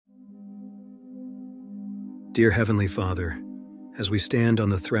Dear Heavenly Father, as we stand on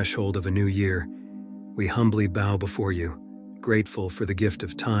the threshold of a new year, we humbly bow before you, grateful for the gift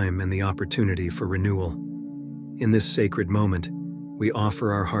of time and the opportunity for renewal. In this sacred moment, we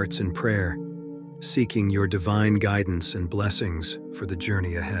offer our hearts in prayer, seeking your divine guidance and blessings for the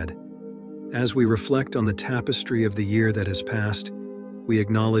journey ahead. As we reflect on the tapestry of the year that has passed, we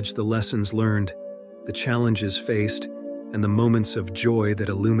acknowledge the lessons learned, the challenges faced, and the moments of joy that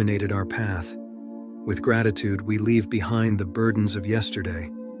illuminated our path. With gratitude, we leave behind the burdens of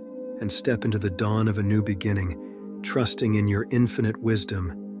yesterday and step into the dawn of a new beginning, trusting in your infinite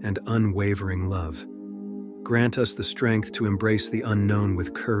wisdom and unwavering love. Grant us the strength to embrace the unknown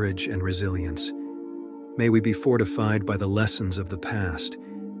with courage and resilience. May we be fortified by the lessons of the past,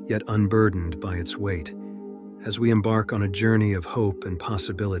 yet unburdened by its weight, as we embark on a journey of hope and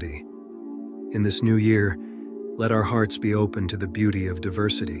possibility. In this new year, let our hearts be open to the beauty of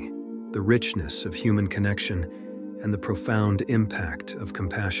diversity, the richness of human connection, and the profound impact of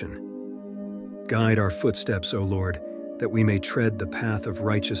compassion. Guide our footsteps, O Lord, that we may tread the path of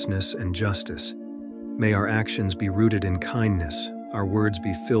righteousness and justice. May our actions be rooted in kindness, our words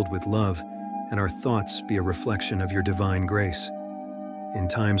be filled with love, and our thoughts be a reflection of your divine grace. In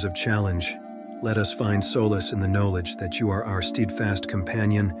times of challenge, let us find solace in the knowledge that you are our steadfast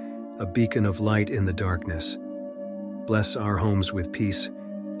companion, a beacon of light in the darkness. Bless our homes with peace,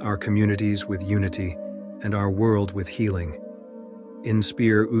 our communities with unity, and our world with healing.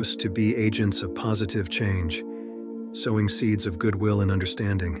 Inspire us to be agents of positive change, sowing seeds of goodwill and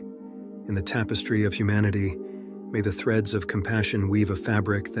understanding. In the tapestry of humanity, may the threads of compassion weave a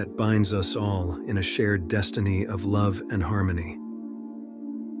fabric that binds us all in a shared destiny of love and harmony.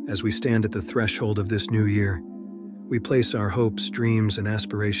 As we stand at the threshold of this new year, we place our hopes, dreams, and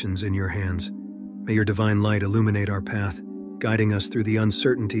aspirations in your hands. May your divine light illuminate our path, guiding us through the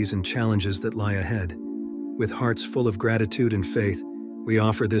uncertainties and challenges that lie ahead. With hearts full of gratitude and faith, we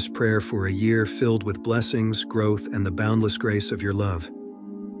offer this prayer for a year filled with blessings, growth, and the boundless grace of your love.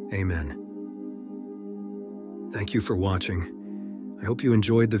 Amen. Thank you for watching. I hope you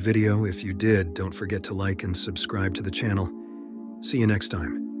enjoyed the video. If you did, don't forget to like and subscribe to the channel. See you next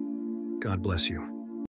time. God bless you.